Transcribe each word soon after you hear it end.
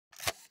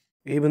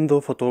Even though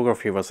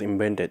photography was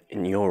invented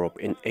in Europe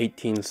in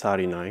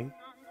 1839,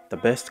 the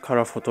best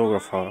color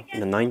photographer in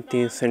the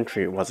 19th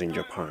century was in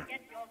Japan.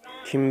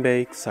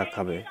 Kimbei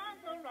Photography,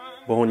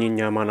 born in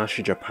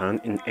Yamanashi,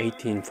 Japan in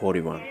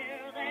 1841.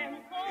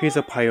 He is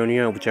a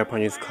pioneer of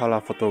Japanese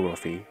color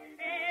photography.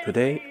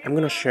 Today, I'm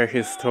gonna share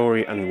his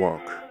story and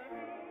work.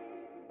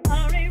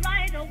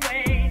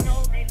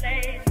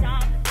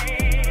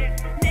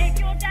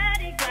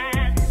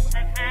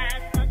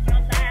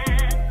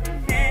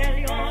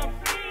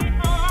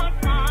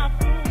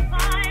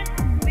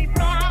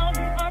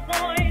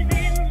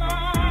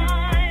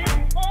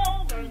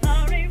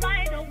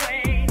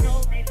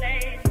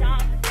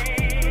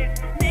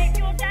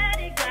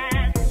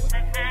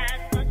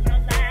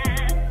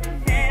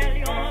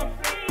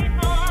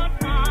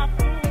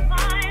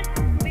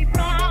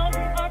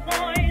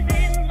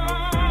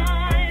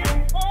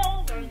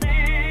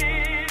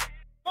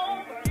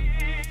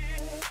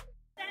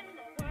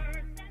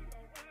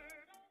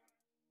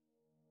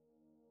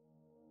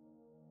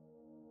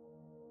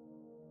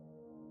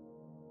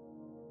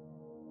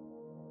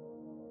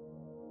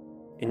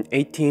 In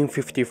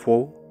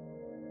 1854,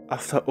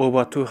 after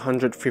over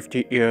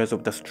 250 years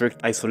of the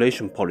strict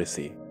isolation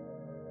policy,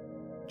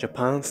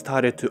 Japan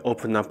started to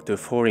open up to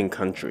foreign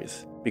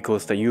countries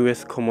because the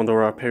US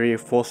Commodore Perry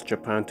forced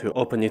Japan to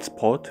open its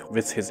port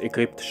with his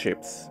equipped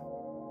ships.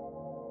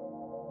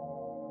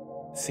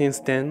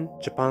 Since then,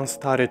 Japan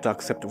started to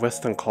accept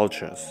Western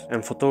cultures,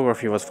 and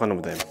photography was one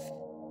of them.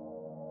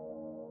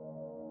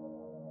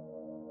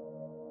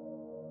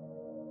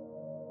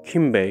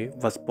 Kimbei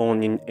was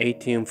born in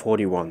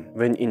 1841,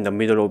 when in the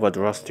middle of a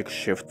drastic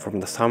shift from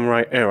the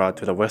samurai era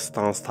to the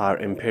Western-style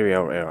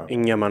imperial era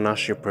in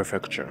Yamanashi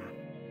Prefecture.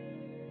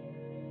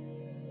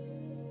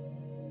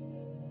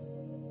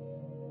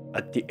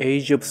 At the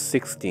age of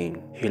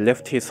 16, he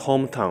left his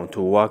hometown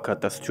to work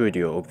at the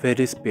studio of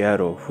Felix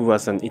Piero, who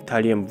was an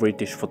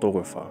Italian-British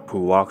photographer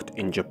who worked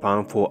in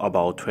Japan for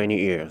about 20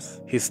 years.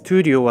 His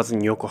studio was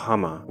in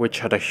Yokohama, which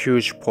had a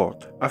huge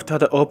port. After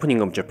the opening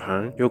of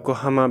Japan,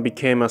 Yokohama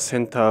became a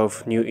center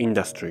of new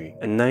industry,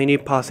 and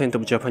 90%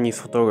 of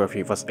Japanese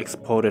photography was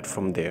exported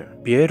from there.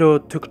 Piero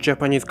took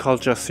Japanese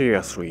culture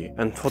seriously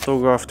and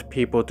photographed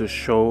people to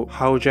show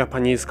how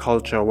Japanese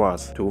culture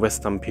was to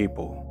Western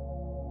people.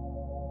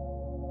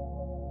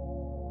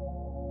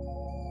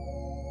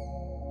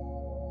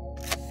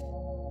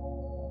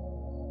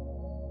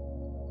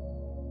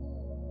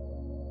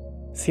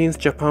 Since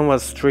Japan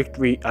was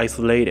strictly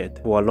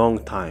isolated for a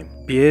long time,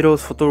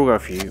 Piero's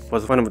photography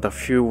was one of the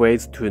few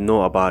ways to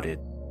know about it.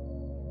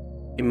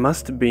 It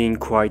must have been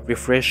quite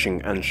refreshing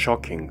and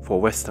shocking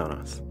for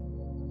Westerners.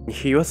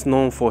 He was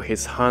known for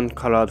his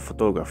hand-colored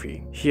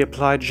photography. He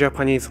applied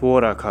Japanese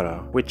watercolor,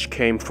 which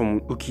came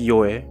from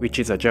ukiyo-e, which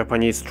is a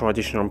Japanese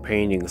traditional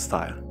painting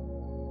style.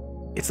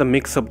 It's a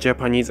mix of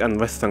Japanese and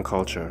Western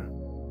culture.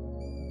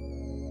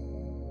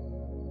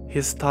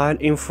 His style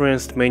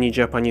influenced many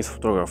Japanese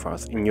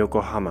photographers in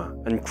Yokohama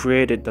and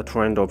created the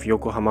trend of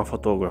Yokohama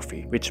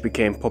photography, which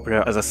became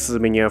popular as a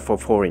souvenir for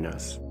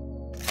foreigners.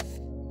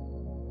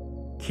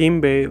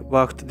 Kimbei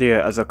worked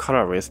there as a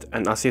colorist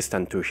and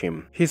assistant to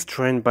him. He's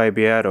trained by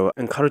Piero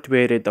and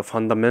cultivated the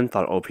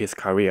fundamental of his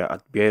career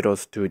at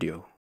Piero's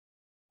studio.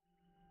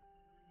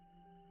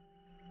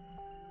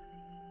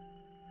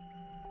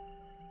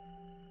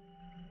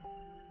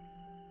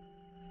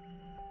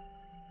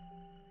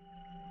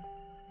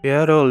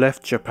 Piero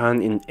left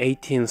Japan in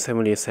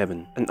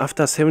 1877, and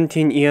after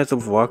 17 years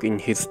of work in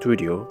his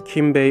studio,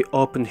 Kimbei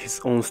opened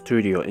his own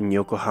studio in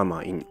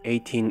Yokohama in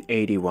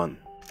 1881.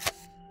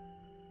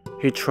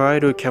 He tried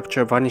to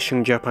capture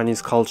vanishing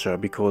Japanese culture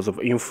because of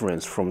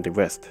influence from the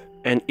West,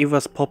 and it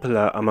was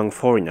popular among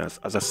foreigners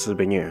as a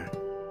souvenir.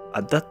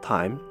 At that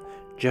time,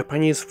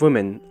 Japanese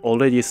women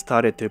already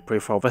started to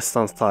prefer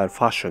Western-style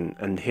fashion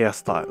and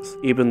hairstyles,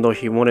 even though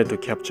he wanted to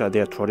capture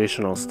their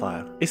traditional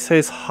style. It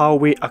says how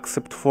we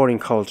accept foreign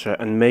culture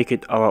and make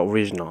it our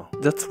original.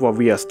 That's what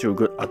we are still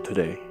good at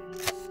today.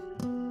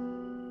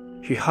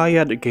 He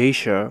hired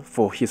geisha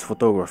for his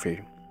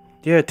photography.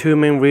 There are two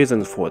main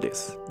reasons for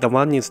this. The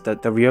one is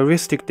that the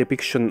realistic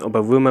depiction of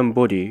a woman's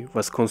body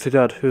was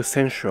considered too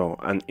sensual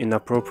and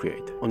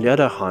inappropriate. On the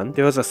other hand,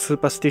 there was a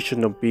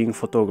superstition of being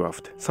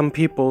photographed. Some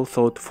people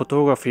thought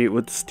photography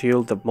would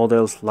steal the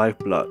model's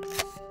lifeblood.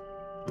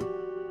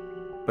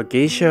 But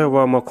geisha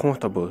were more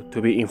comfortable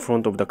to be in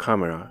front of the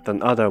camera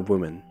than other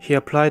women. He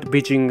applied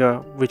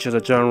bijinga, which is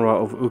a genre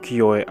of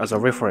ukiyo-e, as a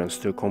reference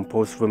to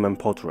compose women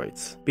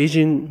portraits.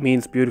 Bijin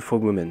means beautiful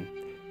woman.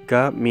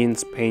 Ga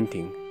means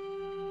painting.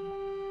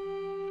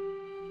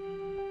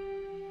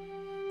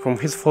 From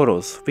his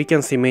photos, we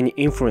can see many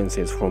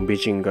influences from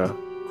bijinga,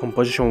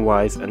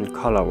 composition-wise and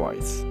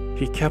color-wise.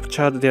 He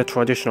captured their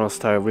traditional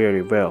style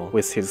really well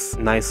with his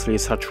nicely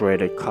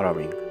saturated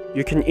coloring.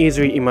 You can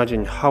easily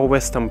imagine how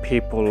Western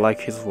people like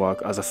his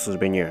work as a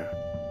souvenir.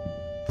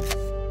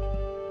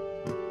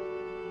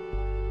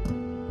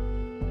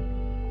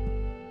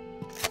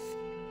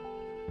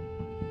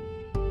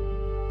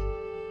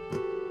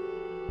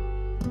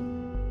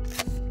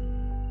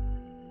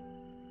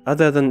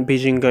 Other than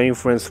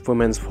Bijinga-influenced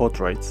women's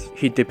portraits,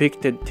 he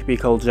depicted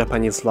typical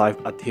Japanese life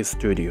at his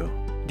studio.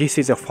 This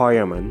is a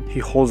fireman.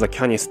 He holds a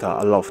canister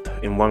aloft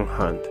in one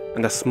hand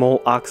and a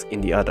small axe in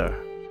the other.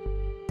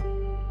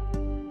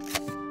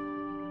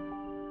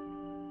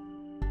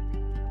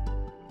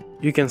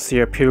 You can see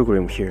a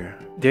pilgrim here.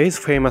 There is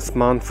famous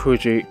Mount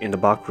Fuji in the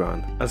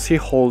background. As he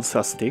holds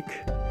a stick,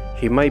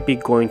 he might be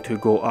going to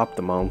go up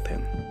the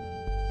mountain.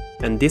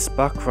 And this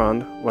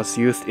background was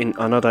used in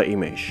another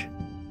image.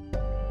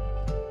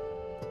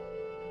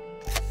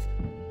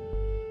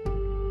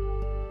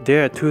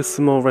 There are two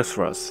sumo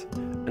wrestlers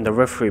and a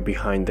referee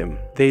behind them.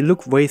 They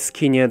look way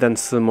skinnier than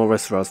sumo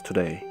wrestlers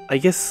today. I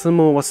guess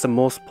sumo was the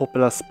most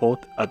popular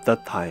sport at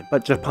that time,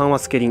 but Japan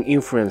was getting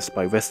influenced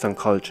by Western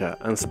culture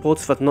and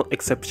sports was not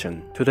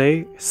exception.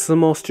 Today,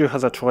 sumo still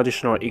has a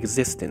traditional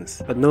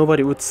existence, but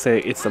nobody would say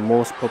it's the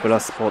most popular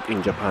sport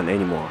in Japan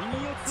anymore,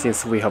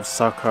 since we have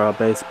soccer,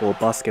 baseball,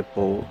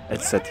 basketball,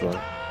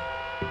 etc.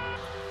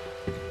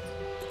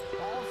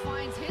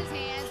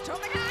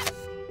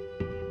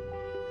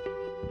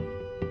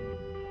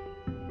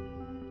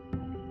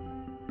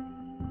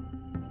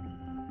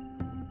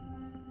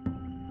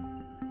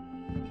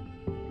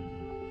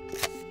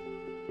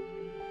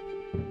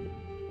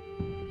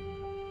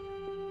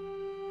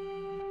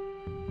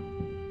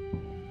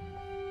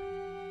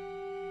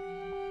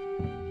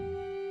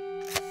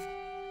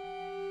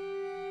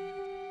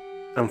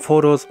 And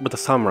photos of the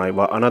samurai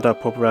were another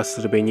popular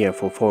souvenir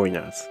for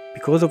foreigners.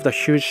 Because of the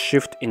huge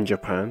shift in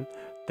Japan,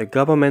 the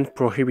government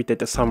prohibited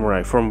the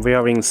samurai from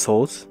wearing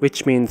swords,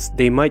 which means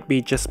they might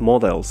be just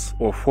models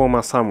or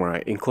former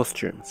samurai in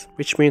costumes.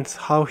 Which means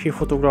how he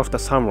photographed the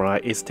samurai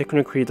is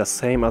technically the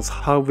same as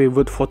how we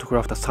would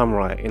photograph the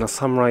samurai in a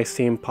samurai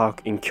theme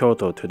park in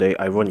Kyoto today,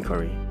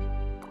 ironically.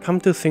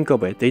 Come to think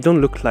of it, they don't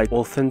look like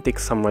authentic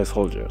samurai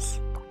soldiers.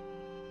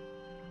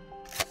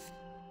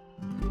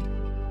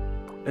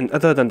 And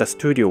other than the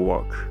studio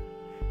work,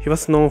 he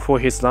was known for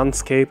his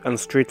landscape and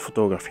street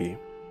photography.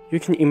 You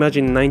can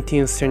imagine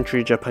 19th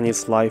century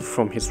Japanese life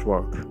from his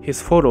work.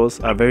 His photos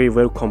are very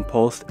well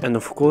composed and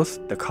of course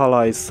the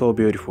color is so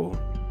beautiful.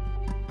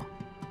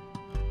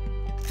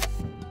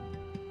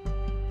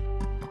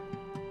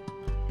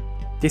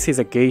 This is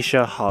a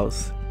geisha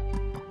house.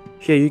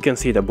 Here you can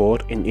see the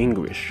board in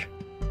English.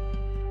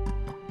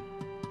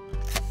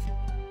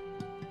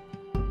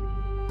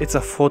 It's a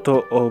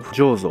photo of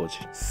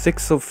Jozoji.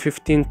 6 of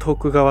 15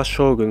 Tokugawa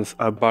shoguns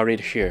are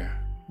buried here,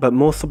 but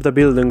most of the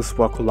buildings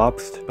were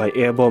collapsed by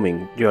air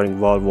bombing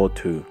during World War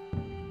II.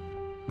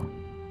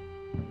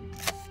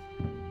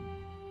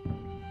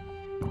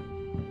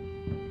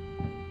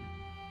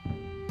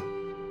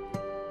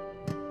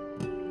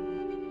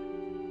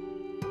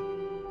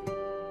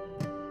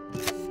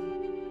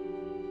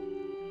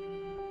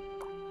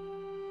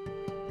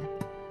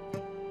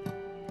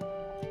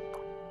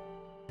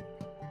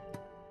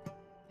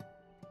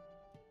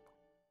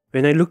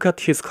 When I look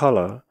at his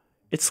color,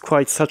 it's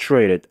quite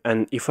saturated,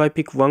 and if I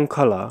pick one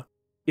color,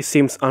 it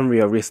seems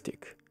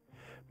unrealistic.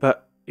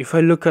 But if I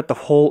look at the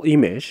whole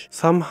image,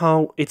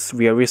 somehow it's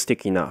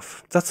realistic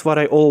enough. That's what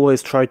I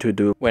always try to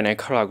do when I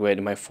color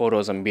grade my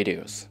photos and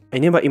videos. I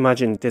never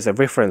imagined there's a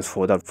reference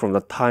for that from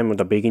the time of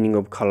the beginning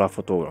of color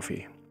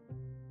photography.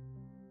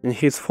 And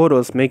his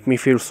photos make me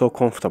feel so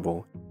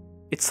comfortable.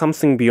 It's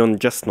something beyond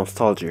just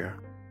nostalgia.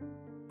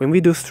 When we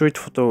do street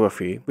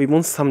photography, we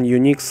want some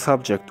unique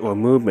subject or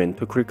movement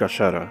to click a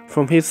shutter.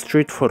 From his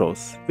street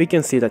photos, we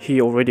can see that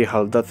he already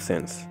had that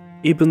sense.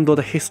 Even though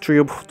the history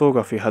of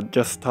photography had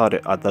just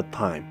started at that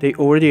time, they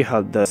already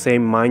had the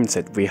same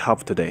mindset we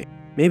have today.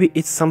 Maybe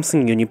it's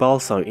something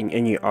universal in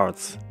any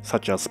arts,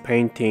 such as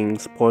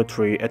paintings,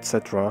 poetry,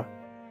 etc.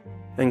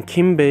 And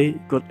Kimbei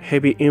got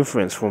heavy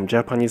influence from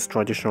Japanese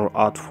traditional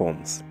art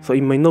forms, so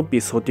it might not be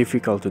so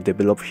difficult to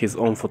develop his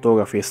own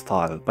photography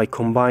style by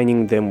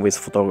combining them with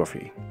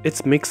photography.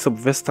 It's a mix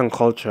of Western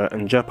culture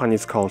and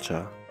Japanese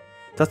culture.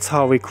 That's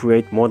how we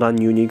create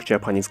modern, unique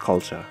Japanese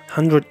culture.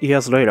 100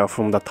 years later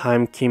from the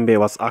time Kimbei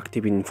was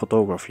active in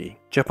photography,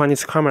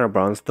 Japanese camera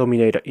brands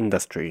dominate the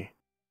industry.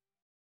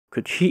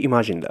 Could he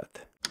imagine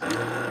that?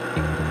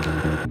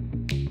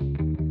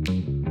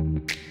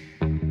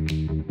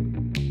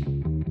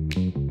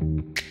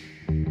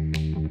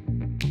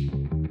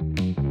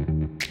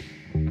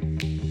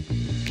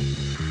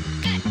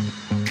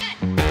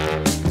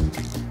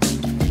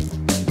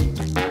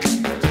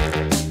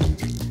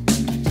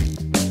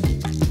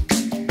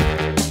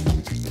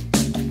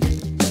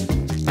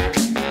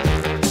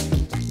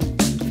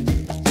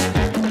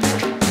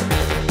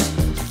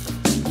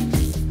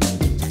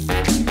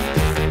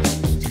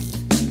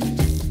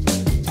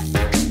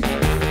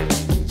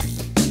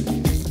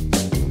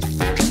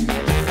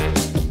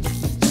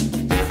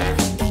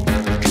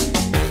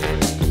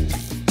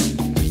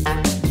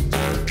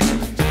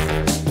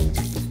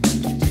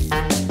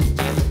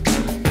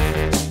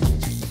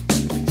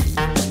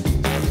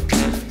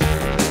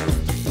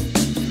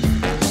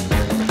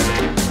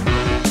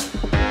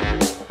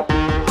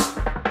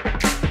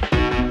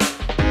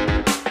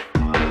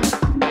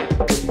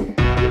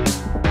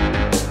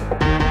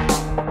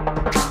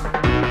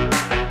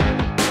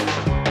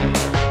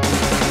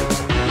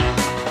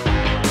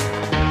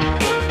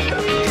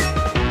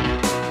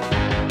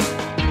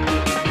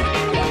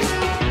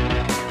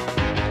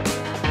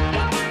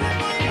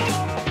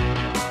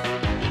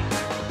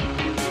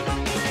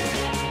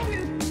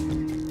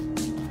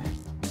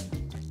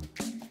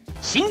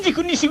 新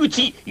宿西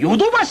口ヨ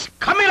ドバシ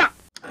カメラ。